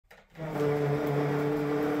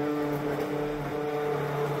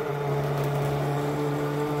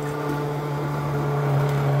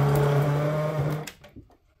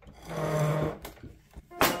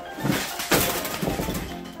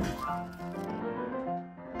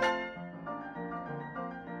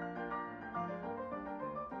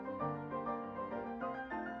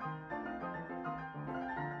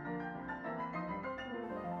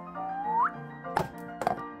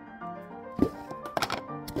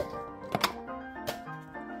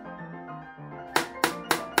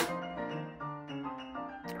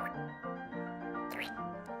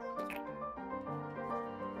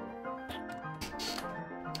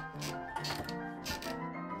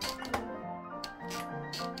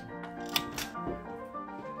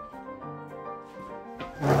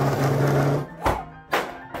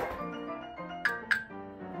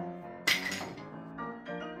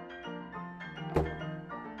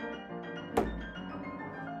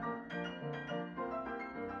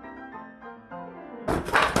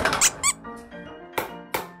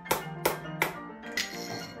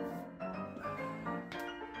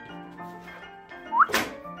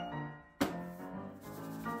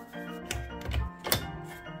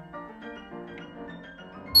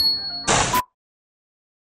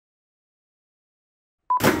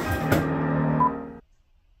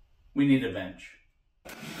We need a bench.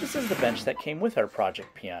 This is the bench that came with our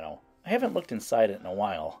project piano. I haven't looked inside it in a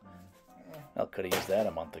while. I could have used that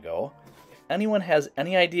a month ago. If anyone has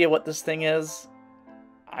any idea what this thing is,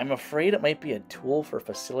 I'm afraid it might be a tool for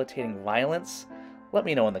facilitating violence. Let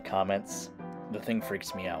me know in the comments. The thing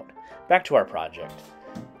freaks me out. Back to our project.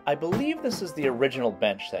 I believe this is the original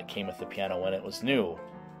bench that came with the piano when it was new.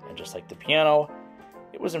 And just like the piano,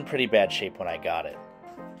 it was in pretty bad shape when I got it.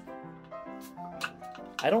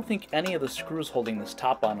 I don't think any of the screws holding this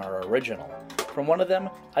top on are original. From one of them,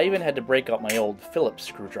 I even had to break out my old Phillips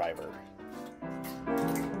screwdriver.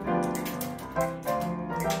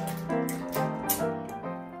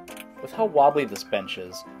 With how wobbly this bench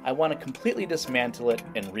is, I want to completely dismantle it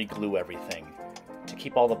and re-glue everything. To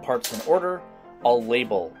keep all the parts in order, I'll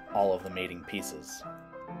label all of the mating pieces.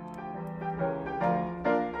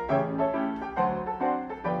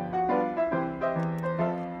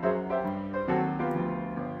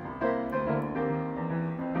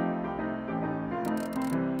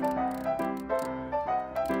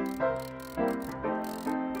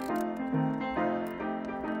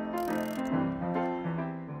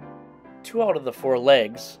 Two out of the 4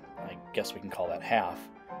 legs, I guess we can call that half,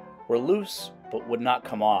 were loose but would not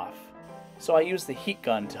come off, so I used the heat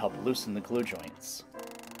gun to help loosen the glue joints.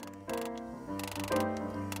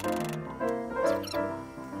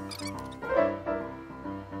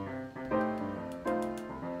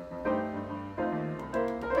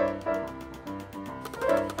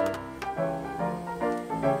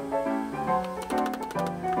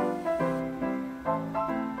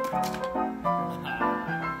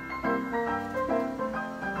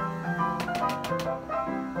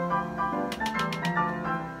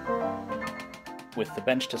 With the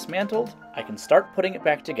bench dismantled, I can start putting it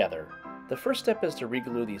back together. The first step is to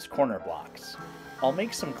re-glue these corner blocks. I'll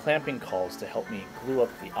make some clamping cauls to help me glue up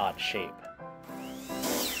the odd shape.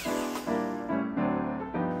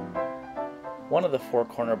 One of the 4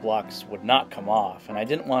 corner blocks would not come off, and I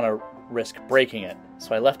didn't want to risk breaking it,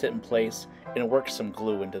 so I left it in place and worked some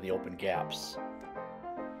glue into the open gaps.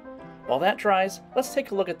 While that dries, let's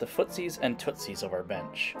take a look at the footsies and tootsies of our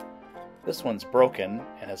bench. This one's broken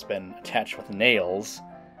and has been attached with nails,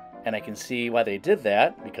 and I can see why they did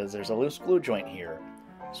that because there's a loose glue joint here.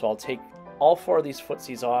 So I'll take all 4 of these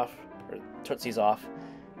footsies off, or tootsies off,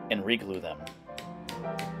 and re-glue them.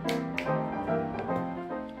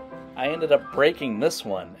 I ended up breaking this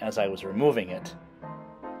one as I was removing it.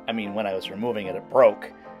 I mean, when I was removing it, it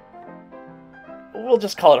broke. We'll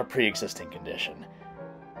just call it a pre-existing condition.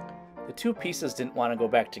 The 2 pieces didn't want to go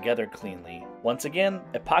back together cleanly. Once again,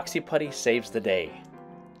 epoxy putty saves the day.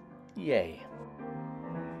 Yay.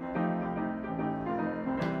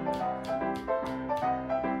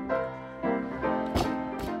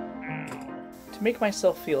 To make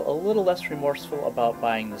myself feel a little less remorseful about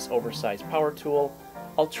buying this oversized power tool,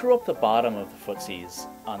 I'll true up the bottom of the footsies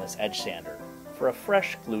on this edge sander for a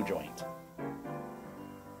fresh glue joint.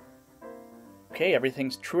 Okay,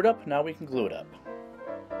 everything's trued up, now we can glue it up.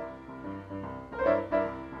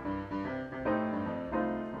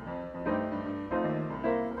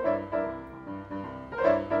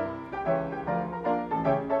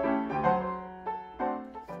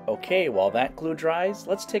 Okay, while that glue dries,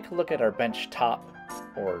 let's take a look at our bench top,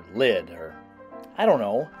 or lid, or I don't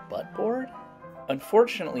know, butt board?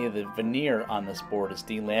 Unfortunately, the veneer on this board is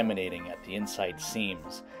delaminating at the inside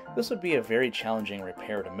seams. This would be a very challenging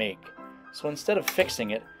repair to make. So instead of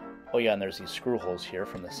fixing it, oh yeah, and there's these screw holes here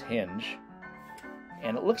from this hinge,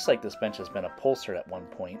 and it looks like this bench has been upholstered at one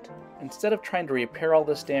point. Instead of trying to repair all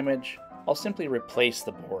this damage, I'll simply replace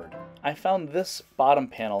the board. I found this bottom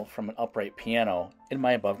panel from an upright piano in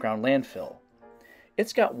my above ground landfill.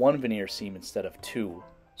 It's got 1 veneer seam instead of 2,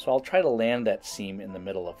 so I'll try to land that seam in the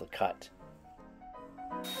middle of the cut.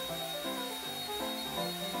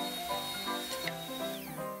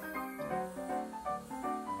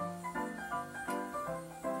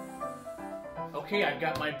 Okay, I've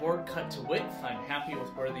got my board cut to width. I'm happy with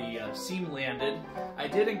where the seam landed. I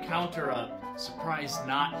did encounter a surprise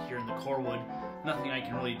knot here in the core wood. Nothing I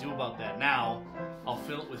can really do about that now. I'll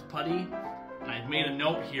fill it with putty, and I've made a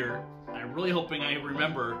note here. I'm really hoping I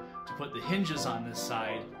remember to put the hinges on this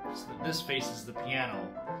side so that this faces the piano.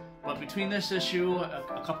 But between this issue,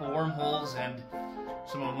 a couple wormholes, and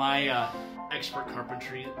some of my expert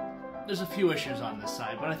carpentry, there's a few issues on this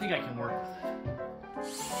side, but I think I can work with it.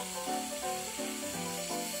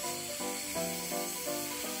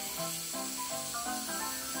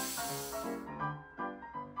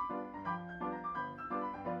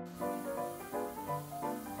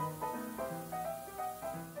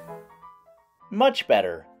 Much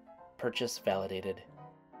better. Purchase validated.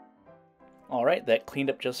 Alright, that cleaned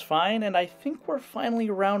up just fine, and I think we're finally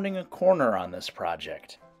rounding a corner on this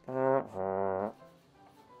project.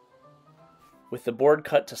 With the board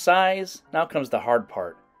cut to size, now comes the hard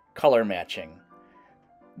part, color matching.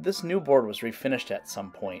 This new board was refinished at some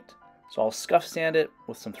point, so I'll scuff sand it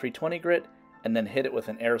with some 320 grit and then hit it with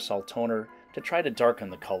an aerosol toner to try to darken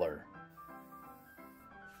the color.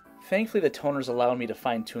 Thankfully, the toners allowed me to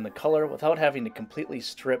fine-tune the color without having to completely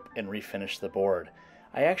strip and refinish the board.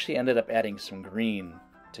 I actually ended up adding some green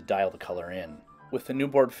to dial the color in. With the new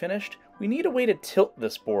board finished, we need a way to tilt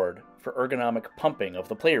this board for ergonomic pumping of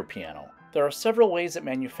the player piano. There are several ways that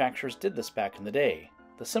manufacturers did this back in the day.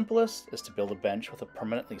 The simplest is to build a bench with a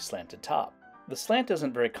permanently slanted top. The slant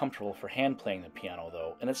isn't very comfortable for hand playing the piano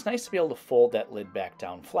though, and it's nice to be able to fold that lid back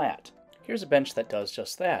down flat. Here's a bench that does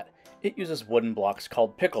just that. It uses wooden blocks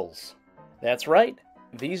called pickles. That's right,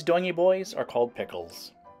 these doingy boys are called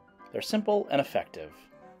pickles. They're simple and effective.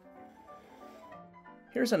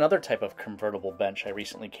 Here's another type of convertible bench I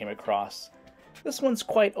recently came across. This one's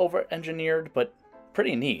quite over-engineered, but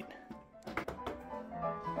pretty neat.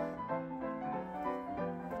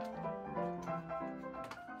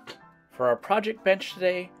 For our project bench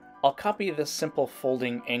today, I'll copy this simple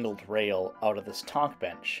folding angled rail out of this tonk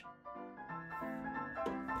bench.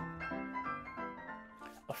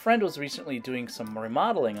 A friend was recently doing some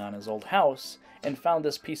remodeling on his old house and found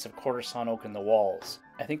this piece of quarter sawn oak in the walls.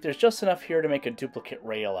 I think there's just enough here to make a duplicate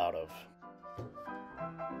rail out of.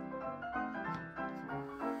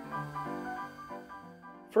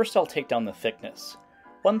 First I'll take down the thickness.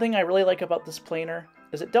 One thing I really like about this planer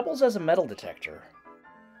is it doubles as a metal detector.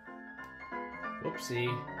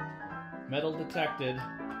 Whoopsie. Metal detected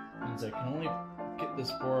means I can only get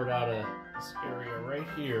this board out of this area right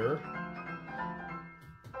here.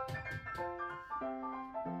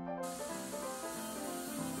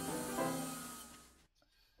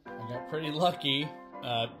 I got pretty lucky.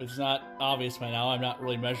 It's not obvious by now. I'm not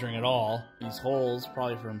really measuring at all. These holes,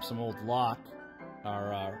 probably from some old lock,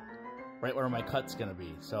 are right where my cut's gonna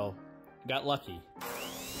be. So, got lucky.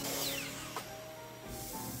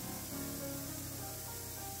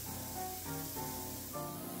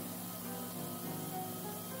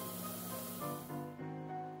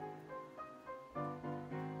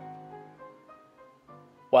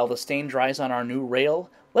 While the stain dries on our new rail,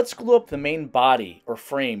 let's glue up the main body or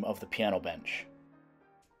frame of the piano bench.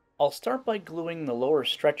 I'll start by gluing the lower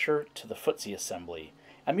stretcher to the footsie assembly.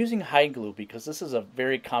 I'm using high glue because this is a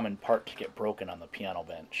very common part to get broken on the piano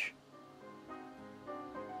bench.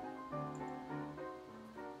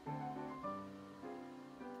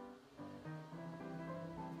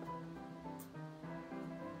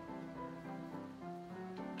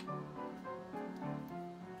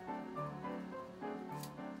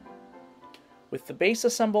 With the base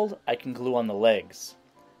assembled, I can glue on the legs.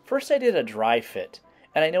 First I did a dry fit,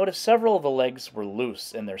 and I noticed several of the legs were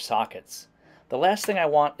loose in their sockets. The last thing I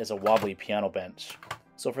want is a wobbly piano bench,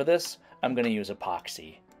 so for this I'm going to use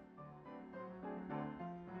epoxy.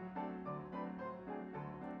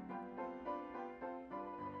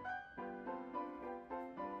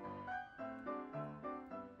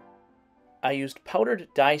 I used powdered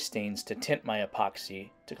dye stains to tint my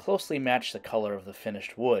epoxy to closely match the color of the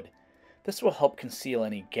finished wood. This will help conceal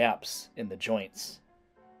any gaps in the joints.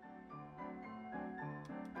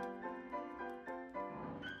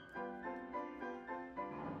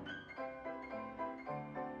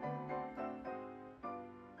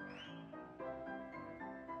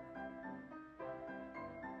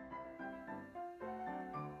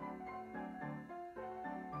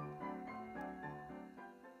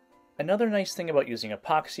 Another nice thing about using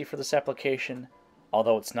epoxy for this application,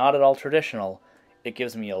 although it's not at all traditional, it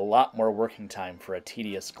gives me a lot more working time for a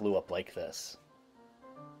tedious glue up like this.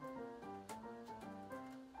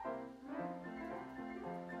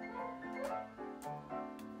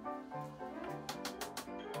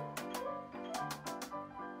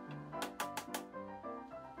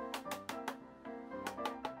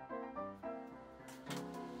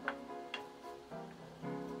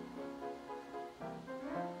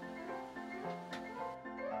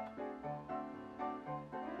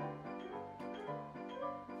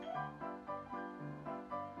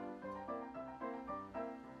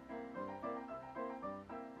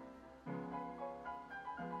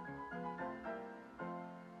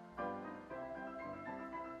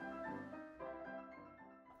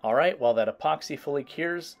 Alright, while that epoxy fully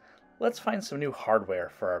cures, let's find some new hardware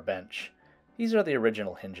for our bench. These are the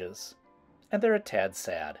original hinges, and they're a tad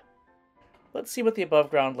sad. Let's see what the above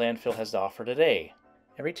ground landfill has to offer today.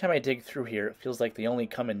 Every time I dig through here, it feels like they only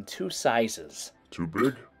come in 2 sizes. Too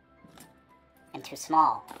big? And too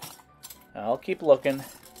small. I'll keep looking.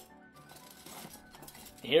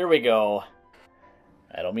 Here we go.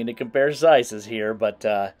 I don't mean to compare sizes here, but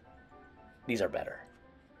these are better.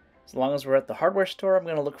 As long as we're at the hardware store, I'm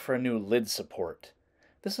going to look for a new lid support.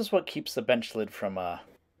 This is what keeps the bench lid from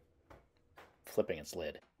flipping its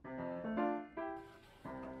lid.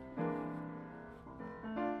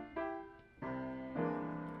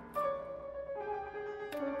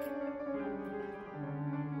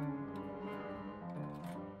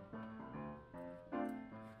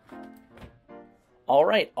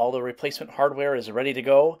 Alright, all the replacement hardware is ready to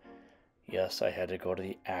go. Yes, I had to go to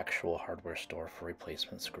the actual hardware store for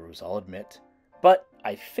replacement screws, I'll admit. But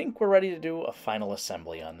I think we're ready to do a final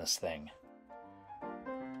assembly on this thing.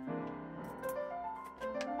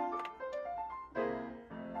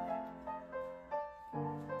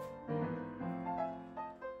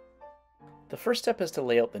 The first step is to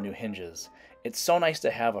lay out the new hinges. It's so nice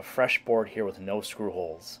to have a fresh board here with no screw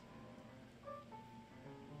holes.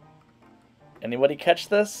 Anybody catch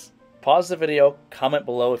this? Pause the video, comment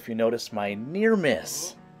below if you notice my near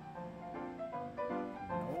miss.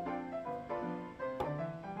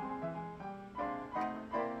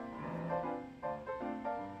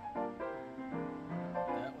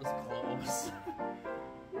 That was close.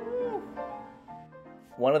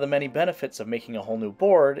 One of the many benefits of making a whole new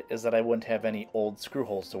board is that I wouldn't have any old screw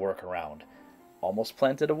holes to work around. Almost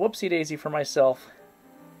planted a whoopsie daisy for myself.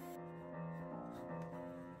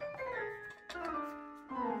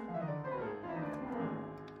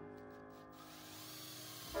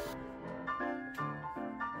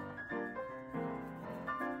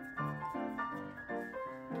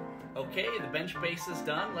 Okay, the bench base is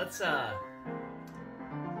done. Let's put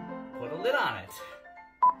a lid on it.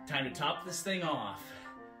 Time to top this thing off.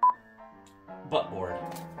 Butt board.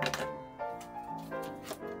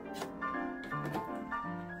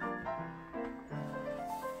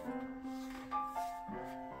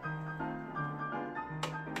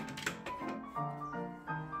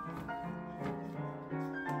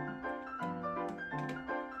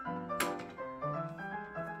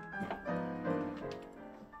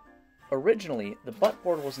 Originally, the butt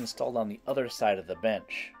board was installed on the other side of the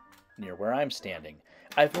bench, near where I'm standing.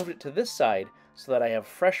 I've moved it to this side so that I have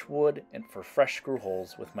fresh wood and for fresh screw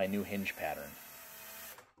holes with my new hinge pattern.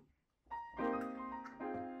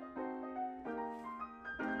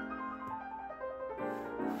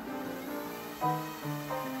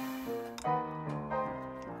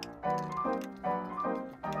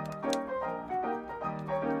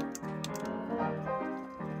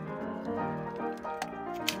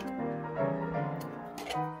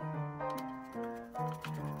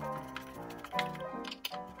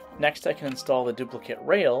 Next, I can install the duplicate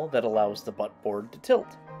rail that allows the butt board to tilt.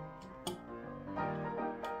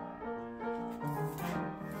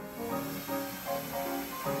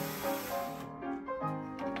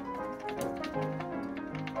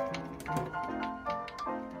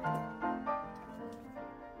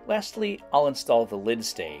 Lastly, I'll install the lid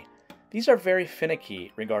stay. These are very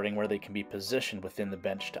finicky regarding where they can be positioned within the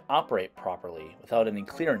bench to operate properly without any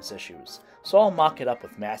clearance issues, so I'll mock it up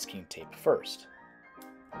with masking tape first.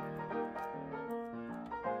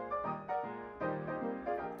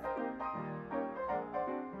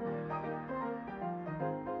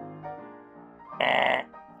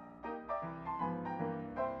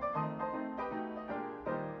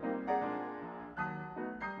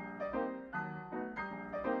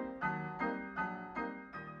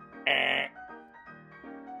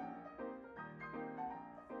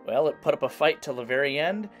 Well, it put up a fight till the very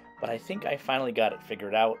end, but I think I finally got it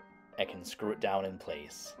figured out. I can screw it down in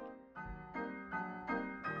place.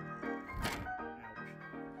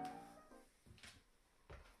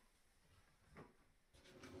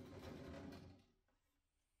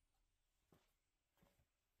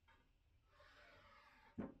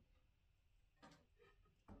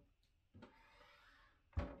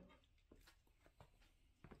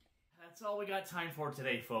 That's all we got time for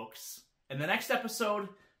today, folks. In the next episode,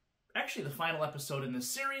 actually the final episode in this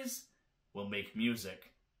series, we'll make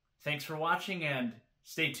music. Thanks for watching and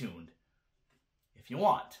stay tuned. If you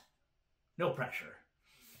want. No pressure.